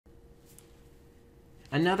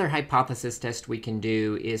Another hypothesis test we can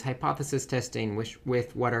do is hypothesis testing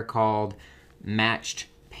with what are called matched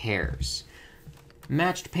pairs.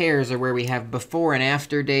 Matched pairs are where we have before and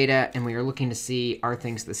after data, and we are looking to see, are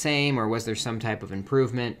things the same, or was there some type of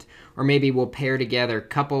improvement? Or maybe we'll pair together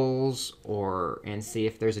couples and see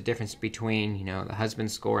if there's a difference between the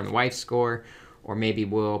husband's score and the wife's score. Or maybe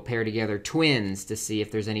we'll pair together twins to see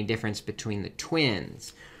if there's any difference between the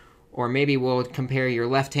twins. Or maybe we'll compare your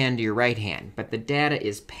left hand to your right hand. But the data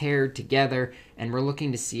is paired together, and we're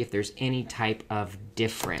looking to see if there's any type of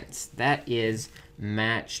difference. That is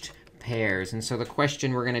matched pairs. And so the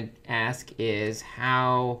question we're going to ask is,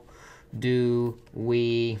 how do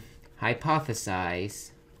we hypothesize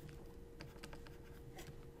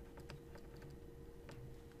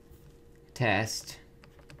test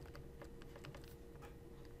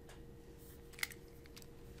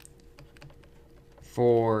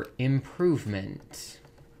for improvement?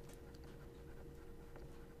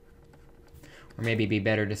 Or maybe it'd be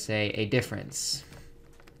better to say a difference.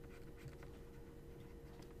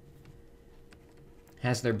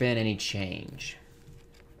 Has there been any change?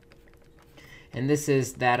 And this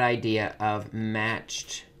is that idea of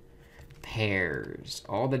matched pairs.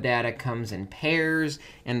 All the data comes in pairs,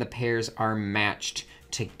 and the pairs are matched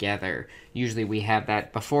together. Usually we have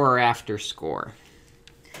that before or after score.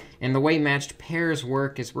 And the way matched pairs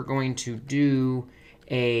work is we're going to do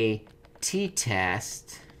a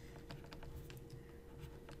t-test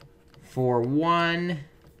for one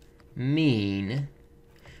mean.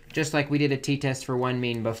 Just like we did a t-test for one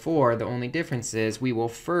mean before, the only difference is we will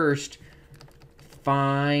first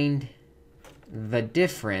find the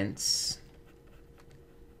difference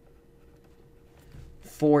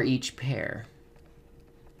for each pair.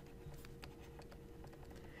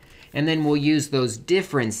 And then we'll use those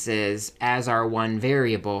differences as our one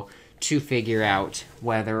variable to figure out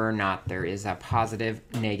whether or not there is a positive,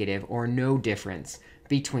 negative, or no difference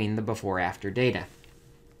between the before-after data.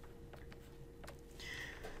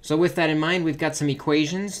 So with that in mind, we've got some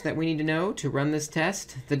equations that we need to know to run this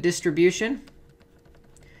test. The distribution.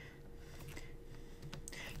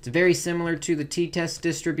 It's very similar to the t-test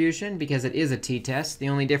distribution because it is a t-test. The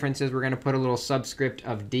only difference is we're going to put a little subscript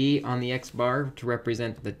of d on the x-bar to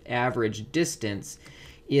represent the average distance.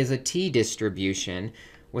 Is a t-distribution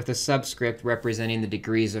with a subscript representing the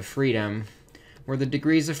degrees of freedom, where the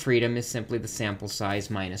degrees of freedom is simply the sample size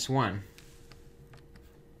minus 1.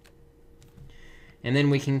 And then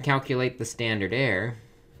we can calculate the standard error.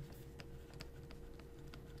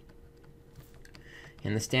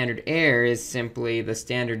 And the standard error is simply the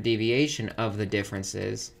standard deviation of the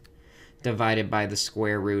differences divided by the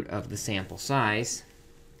square root of the sample size.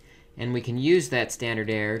 And we can use that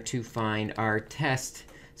standard error to find our test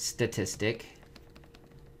statistic,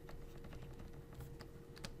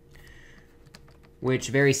 which,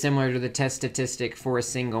 very similar to the test statistic for a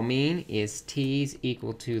single mean, is t is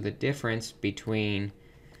equal to the difference between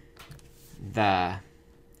the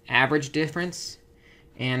average difference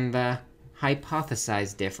and the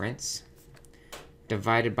hypothesized difference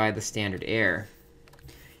divided by the standard error.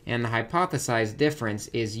 And the hypothesized difference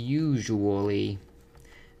is usually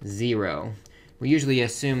 0. We usually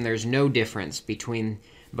assume there's no difference between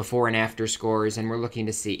before and after scores, and we're looking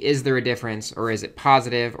to see, is there a difference, or is it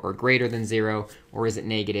positive or greater than 0, or is it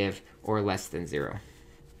negative or less than 0?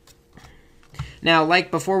 Now, like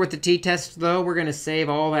before with the t-test, though, we're going to save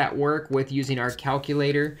all that work with using our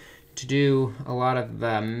calculator to do a lot of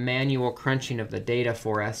the manual crunching of the data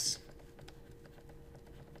for us.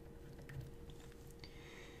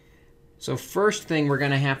 So first thing we're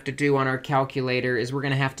going to have to do on our calculator is we're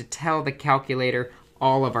going to have to tell the calculator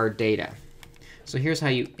all of our data. So here's how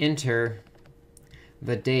you enter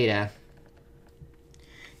the data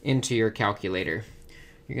into your calculator.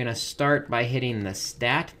 You're going to start by hitting the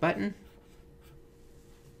Stat button.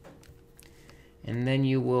 And then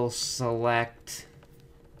you will select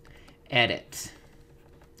Edit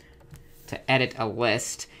to edit a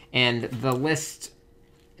list. And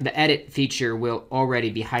the edit feature will already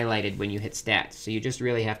be highlighted when you hit Stat. So you just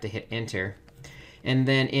really have to hit Enter. And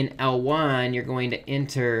then in L1, you're going to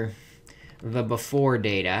enter the before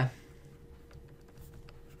data,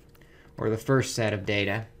 or the first set of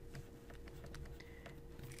data.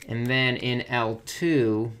 And then in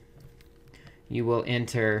L2, you will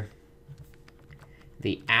enter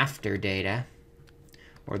the after data,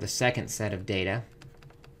 or the second set of data.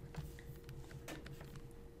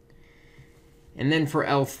 And then for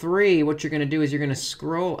L3, what you're going to do is you're going to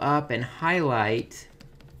scroll up and highlight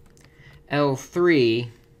L3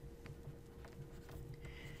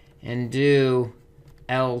 and do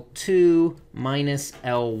L2 minus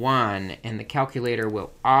L1. And the calculator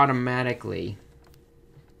will automatically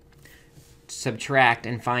subtract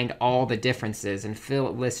and find all the differences and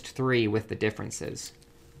fill list 3 with the differences.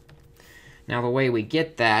 Now, the way we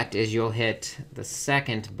get that is you'll hit the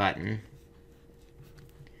second button,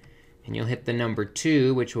 and you'll hit the number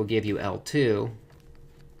 2, which will give you L2,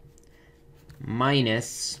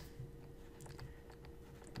 minus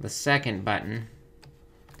the second button,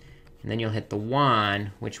 and then you'll hit the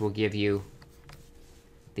 1, which will give you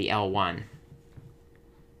the L1.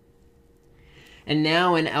 And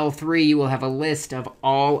now in L3, you will have a list of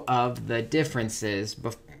all of the differences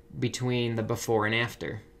between the before and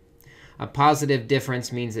after. A positive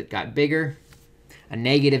difference means it got bigger. A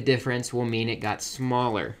negative difference will mean it got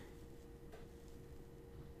smaller.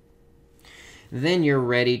 Then you're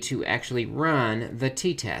ready to actually run the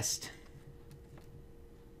t-test.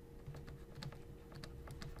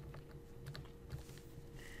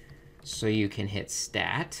 So you can hit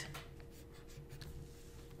Stat,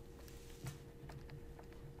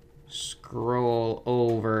 scroll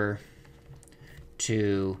over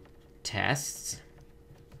to Tests,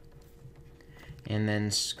 and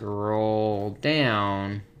then scroll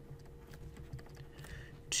down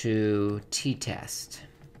to t-test.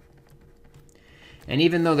 And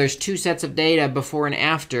even though there's 2 sets of data before and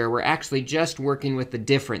after, we're actually just working with the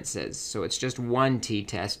differences. So it's just one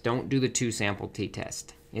t-test. Don't do the 2-sample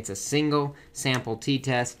t-test. It's a single sample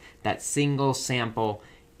t-test. That single sample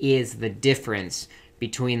is the difference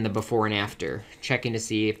between the before and after, checking to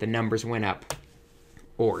see if the numbers went up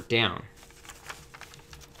or down.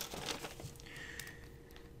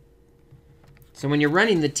 So when you're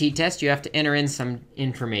running the t-test, you have to enter in some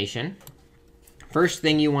information. First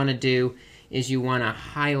thing you want to do is you want to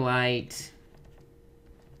highlight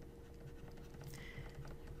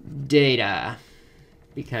data,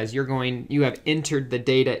 because you have entered the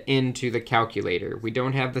data into the calculator. We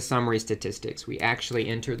don't have the summary statistics. We actually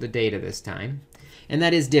entered the data this time. And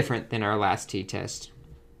that is different than our last t-test.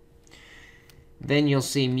 Then you'll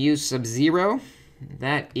see mu sub 0.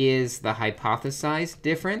 That is the hypothesized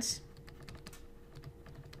difference.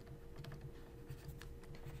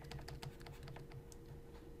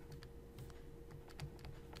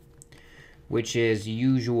 Which is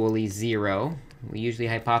usually 0. We usually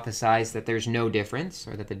hypothesize that there's no difference,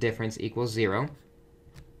 or that the difference equals 0.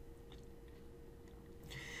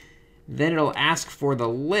 Then it'll ask for the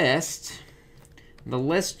list. The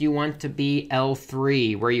list you want to be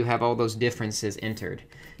L3, where you have all those differences entered.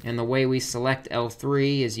 And the way we select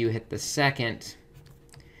L3 is you hit the second,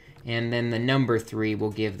 and then the number 3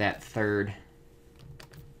 will give that third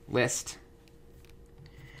list.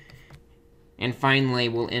 And finally,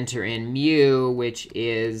 we'll enter in mu, which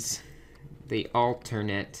is the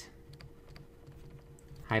alternate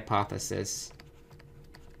hypothesis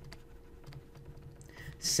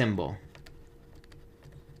symbol.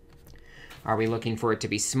 Are we looking for it to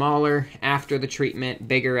be smaller after the treatment,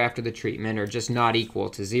 bigger after the treatment, or just not equal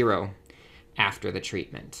to 0 after the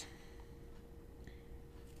treatment?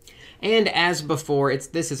 And as before,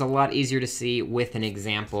 this is a lot easier to see with an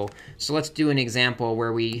example. So let's do an example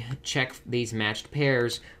where we check these matched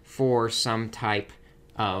pairs for some type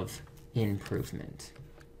of improvement.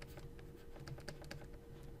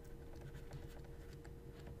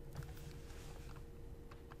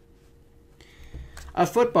 A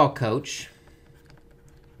football coach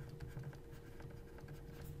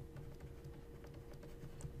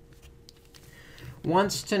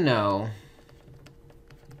wants to know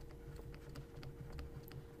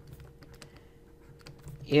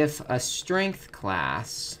if a strength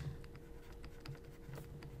class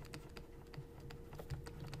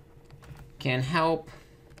can help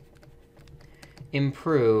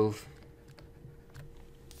improve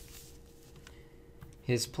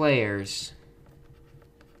his players'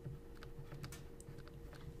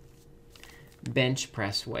 bench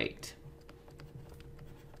press weight.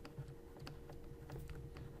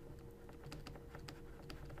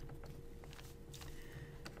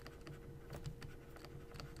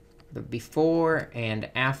 The before and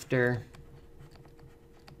after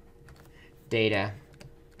data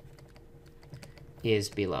is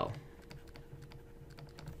below.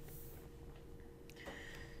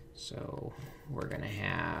 So we're going to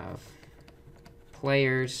have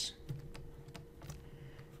players.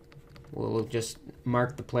 We'll just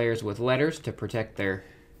mark the players with letters to protect their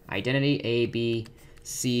identity, A, B,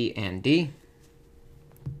 C, and D.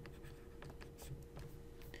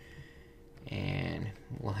 And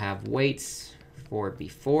we'll have weights for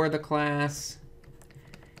before the class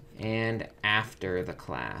and after the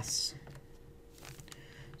class.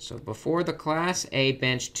 So before the class, A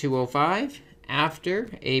bench 205. After,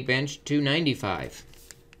 A bench 295.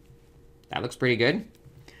 That looks pretty good.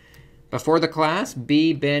 Before the class,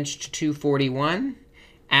 B benched 241.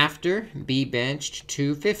 After, B benched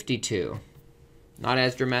 252. Not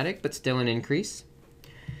as dramatic, but still an increase.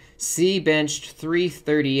 C benched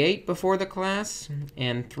 338 before the class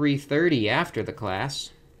and 330 after the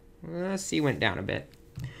class. C went down a bit.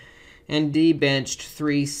 And D benched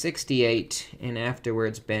 368 and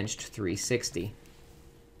afterwards benched 360.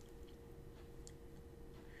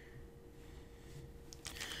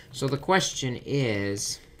 So the question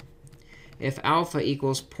is, if alpha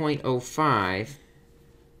equals 0.05,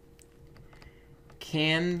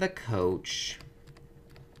 can the coach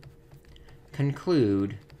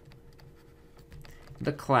conclude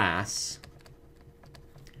the class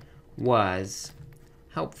was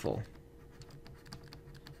helpful?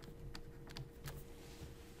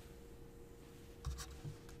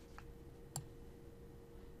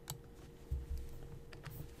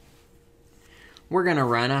 We're going to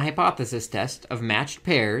run a hypothesis test of matched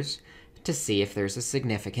pairs to see if there's a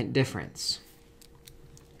significant difference.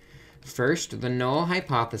 First, the null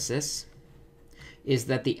hypothesis is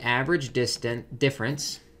that the average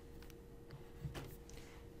difference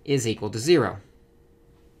is equal to 0.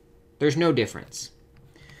 There's no difference.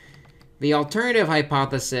 The alternative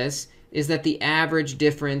hypothesis is that the average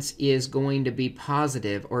difference is going to be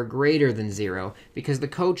positive or greater than 0 because the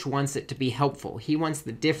coach wants it to be helpful. He wants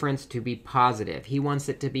the difference to be positive. He wants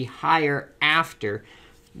it to be higher after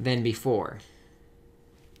than before,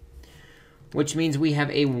 which means we have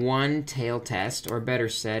a one-tail test, or better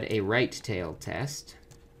said, a right-tail test.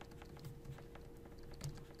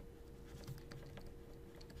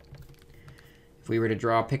 If we were to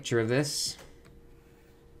draw a picture of this,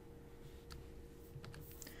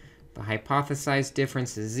 the hypothesized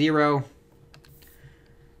difference is 0.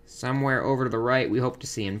 Somewhere over to the right, we hope to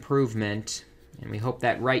see improvement. And we hope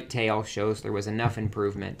that right tail shows there was enough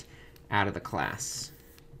improvement out of the class.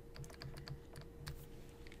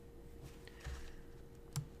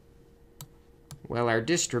 Well, our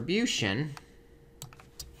distribution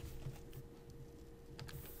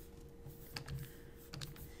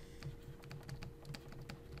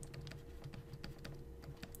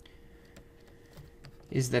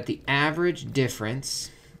is that the average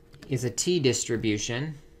difference is a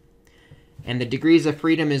t-distribution, and the degrees of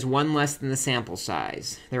freedom is 1 less than the sample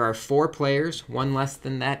size. There are 4 players. 1 less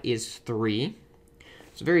than that is 3.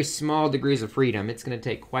 So very small degrees of freedom. It's going to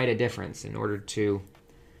take quite a difference in order to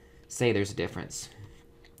say there's a difference.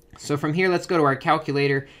 So from here, let's go to our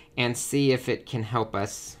calculator and see if it can help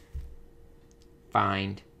us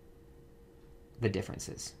find the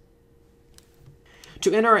differences.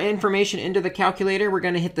 To enter our information into the calculator, we're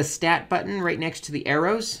going to hit the Stat button right next to the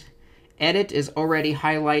arrows. Edit is already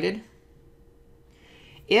highlighted.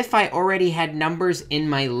 If I already had numbers in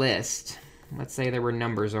my list, let's say there were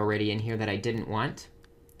numbers already in here that I didn't want,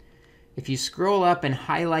 if you scroll up and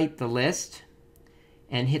highlight the list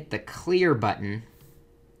and hit the Clear button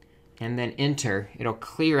and then Enter, it'll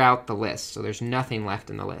clear out the list, so there's nothing left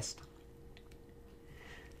in the list.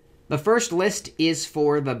 The first list is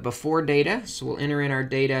for the before data, so we'll enter in our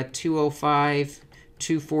data 205,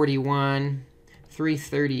 241,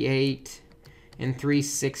 338, and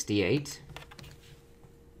 368.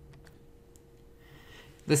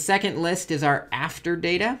 The second list is our after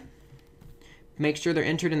data. Make sure they're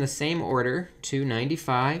entered in the same order,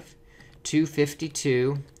 295,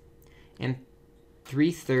 252, and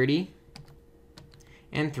 330,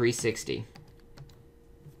 and 360.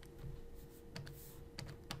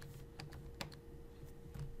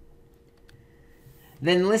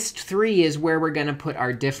 Then list 3 is where we're going to put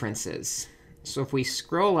our differences. So if we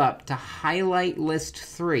scroll up to highlight list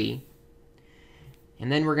 3,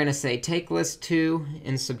 and then we're going to say take list 2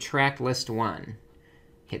 and subtract list 1.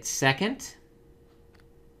 Hit second,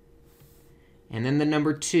 and then the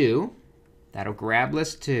number 2. That'll grab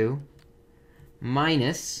list 2,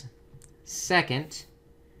 minus second,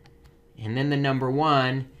 and then the number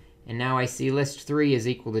 1. And now I see list 3 is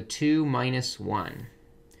equal to 2 minus 1.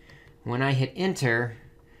 When I hit Enter,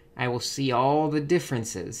 I will see all the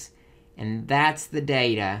differences. And that's the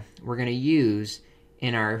data we're going to use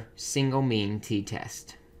in our single mean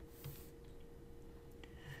t-test.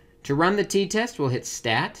 To run the t-test, we'll hit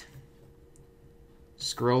Stat,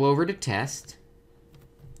 scroll over to Test,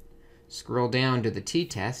 scroll down to the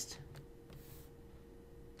t-test.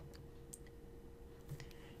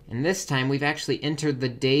 And this time, we've actually entered the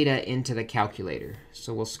data into the calculator.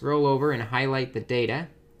 So we'll scroll over and highlight the data.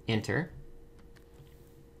 Enter.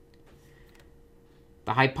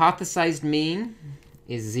 The hypothesized mean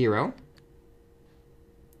is 0.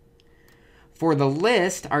 For the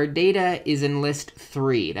list, our data is in list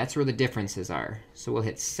 3. That's where the differences are. So we'll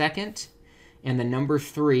hit second, and the number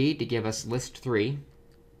 3 to give us list 3.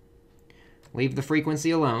 Leave the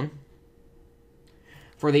frequency alone.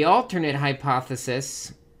 For the alternate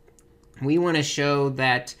hypothesis, we want to show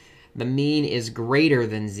that the mean is greater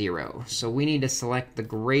than 0. So we need to select the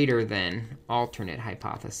greater than alternate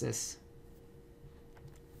hypothesis.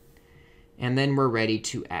 And then we're ready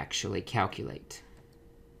to actually calculate.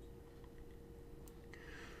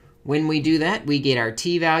 When we do that, we get our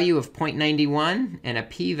t-value of 0.91 and a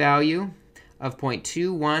p-value of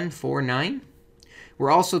 0.2149.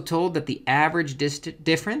 We're also told that the average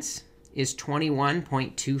difference is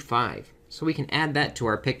 21.25. So we can add that to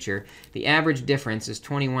our picture. The average difference is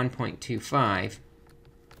 21.25.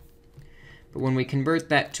 But when we convert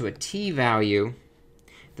that to a t-value,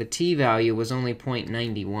 the t-value was only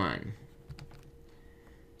 0.91.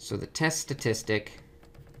 So the test statistic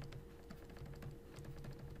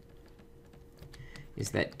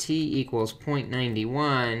is that t equals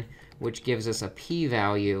 0.91, which gives us a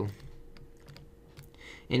p-value,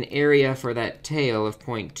 an area for that tail of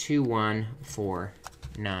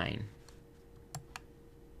 0.2149.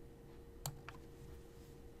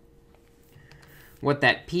 What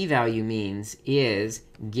that p-value means is,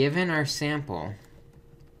 given our sample,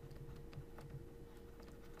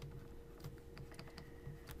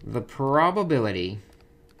 the probability,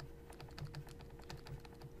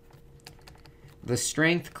 the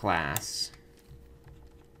strength class,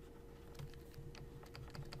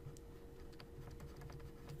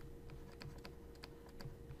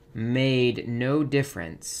 made no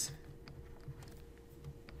difference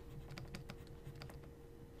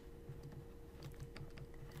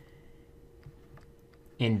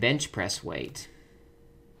in bench press weight,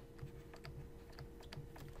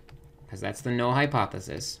 because that's the null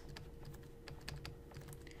hypothesis,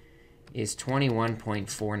 is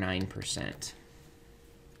 21.49%.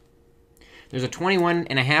 There's a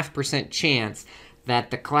 21.5% chance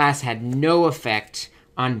that the class had no effect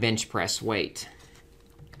on bench press weight.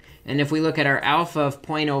 And if we look at our alpha of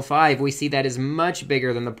 0.05, we see that is much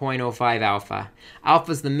bigger than the 0.05 alpha.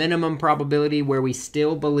 Alpha is the minimum probability where we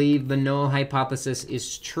still believe the null hypothesis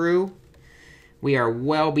is true. We are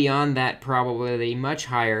well beyond that probability, much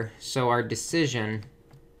higher. So our decision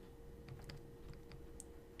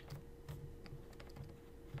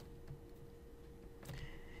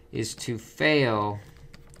is to fail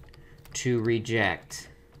to reject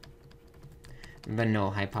the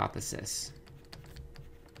null hypothesis.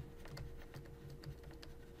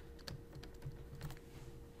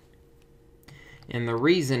 And the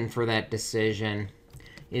reason for that decision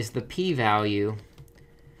is the p-value,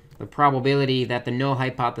 the probability that the null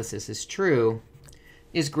hypothesis is true,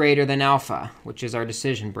 is greater than alpha, which is our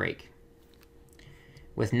decision break.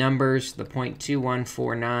 With numbers, the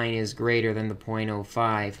 0.2149 is greater than the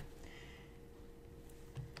 0.05.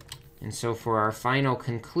 And so for our final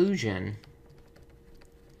conclusion,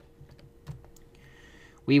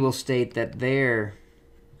 we will state that there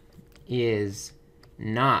is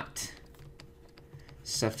not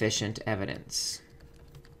sufficient evidence.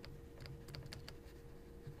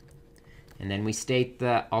 And then we state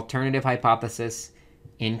the alternative hypothesis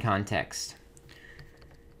in context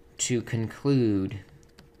to conclude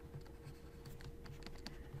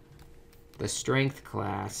the strength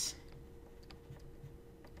class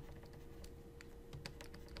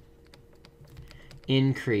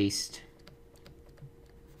increased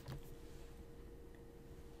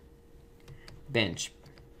bench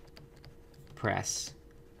press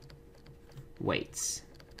weights.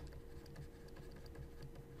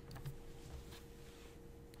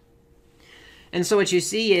 And so what you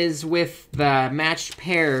see is with the matched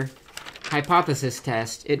pair hypothesis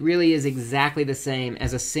test, it really is exactly the same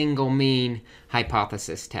as a single mean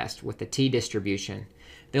hypothesis test with the t-distribution.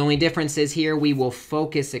 The only difference is here we will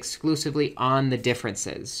focus exclusively on the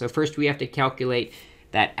differences. So first we have to calculate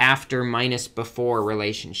that after minus before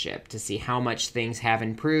relationship to see how much things have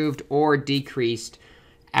improved or decreased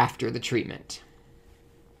after the treatment.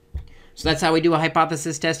 So that's how we do a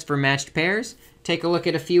hypothesis test for matched pairs. Take a look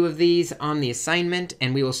at a few of these on the assignment,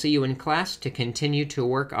 and we will see you in class to continue to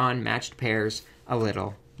work on matched pairs a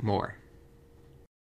little more.